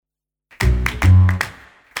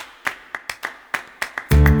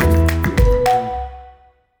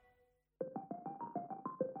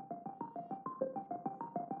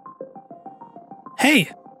Hey,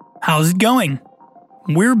 how's it going?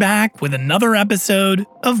 We're back with another episode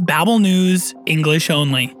of Babbel News English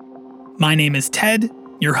Only. My name is Ted,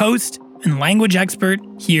 your host and language expert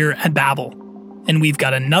here at Babbel, and we've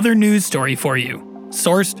got another news story for you,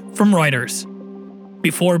 sourced from Reuters.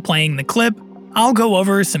 Before playing the clip, I'll go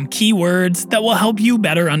over some key words that will help you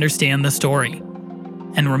better understand the story.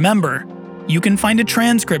 And remember, you can find a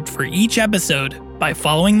transcript for each episode by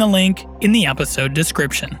following the link in the episode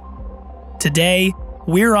description. Today,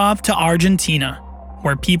 we're off to Argentina,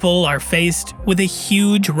 where people are faced with a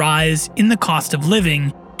huge rise in the cost of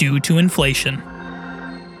living due to inflation.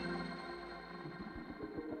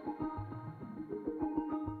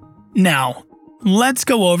 Now, let's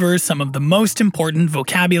go over some of the most important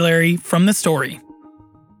vocabulary from the story.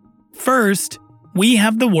 First, we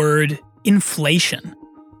have the word inflation,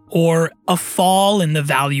 or a fall in the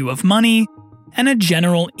value of money and a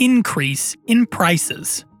general increase in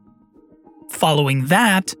prices. Following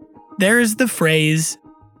that, there's the phrase,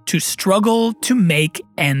 to struggle to make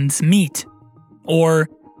ends meet, or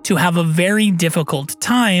to have a very difficult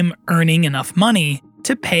time earning enough money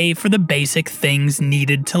to pay for the basic things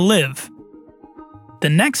needed to live. The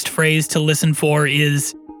next phrase to listen for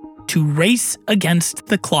is to race against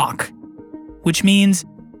the clock, which means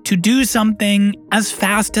to do something as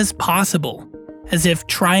fast as possible, as if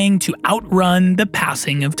trying to outrun the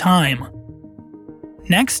passing of time.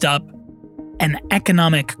 Next up, an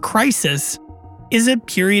economic crisis is a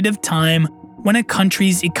period of time when a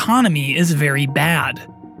country's economy is very bad,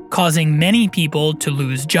 causing many people to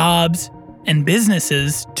lose jobs and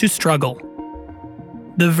businesses to struggle.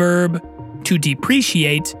 The verb to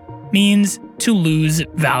depreciate means to lose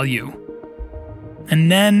value.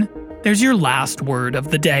 And then there's your last word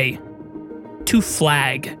of the day, to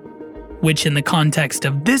flag, which in the context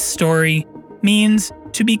of this story means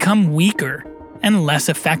to become weaker and less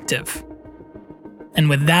effective. And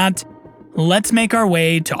with that, let's make our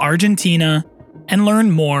way to Argentina and learn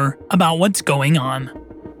more about what's going on.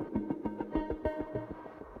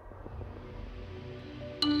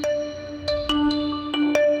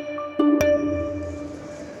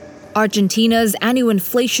 Argentina's annual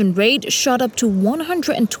inflation rate shot up to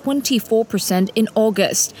 124% in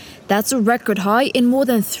August. That's a record high in more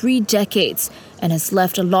than 3 decades and has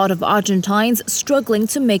left a lot of Argentines struggling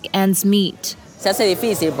to make ends meet.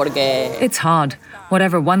 It's hard.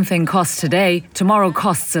 Whatever one thing costs today, tomorrow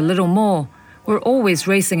costs a little more. We're always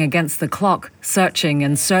racing against the clock, searching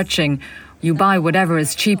and searching. You buy whatever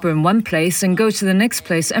is cheaper in one place and go to the next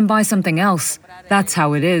place and buy something else. That's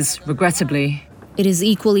how it is, regrettably. It is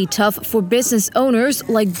equally tough for business owners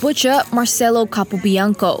like butcher Marcelo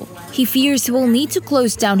Capobianco. He fears he will need to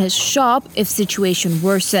close down his shop if situation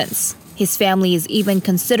worsens. His family is even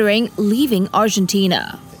considering leaving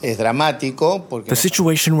Argentina. The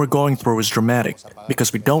situation we're going through is dramatic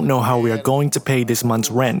because we don't know how we are going to pay this month's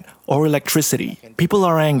rent or electricity. People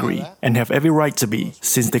are angry and have every right to be,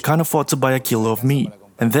 since they can't afford to buy a kilo of meat,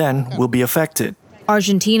 and then we'll be affected.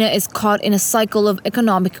 Argentina is caught in a cycle of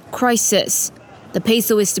economic crisis. The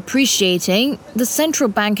peso is depreciating, the central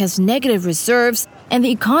bank has negative reserves, and the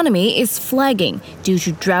economy is flagging due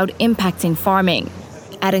to drought impacting farming.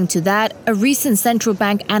 Adding to that, a recent central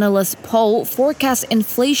bank analyst poll forecast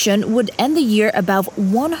inflation would end the year above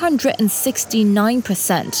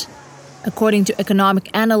 169%. According to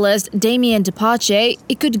economic analyst Damien Depache,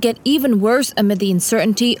 it could get even worse amid the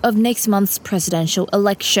uncertainty of next month's presidential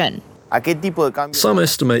election. Some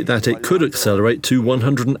estimate that it could accelerate to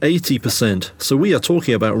 180%, so we are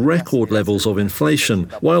talking about record levels of inflation.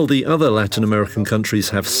 While the other Latin American countries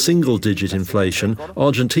have single-digit inflation,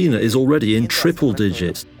 Argentina is already in triple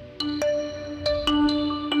digits.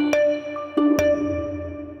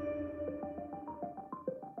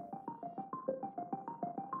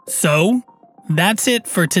 So, that's it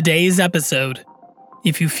for today's episode.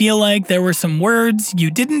 If you feel like there were some words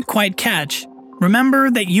you didn't quite catch, remember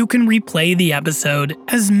that you can replay the episode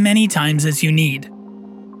as many times as you need.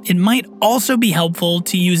 It might also be helpful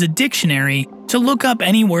to use a dictionary to look up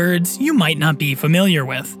any words you might not be familiar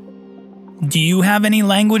with. Do you have any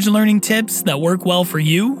language learning tips that work well for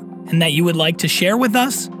you and that you would like to share with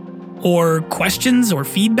us? Or questions or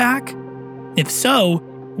feedback? If so,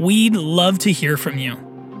 we'd love to hear from you.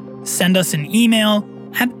 Send us an email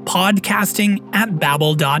at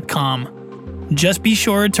podcasting@babbel.com. Just be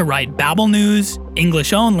sure to write Babbel News,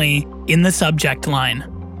 English Only, in the subject line.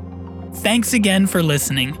 Thanks again for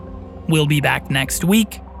listening. We'll be back next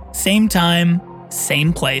week, same time,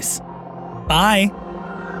 same place. Bye!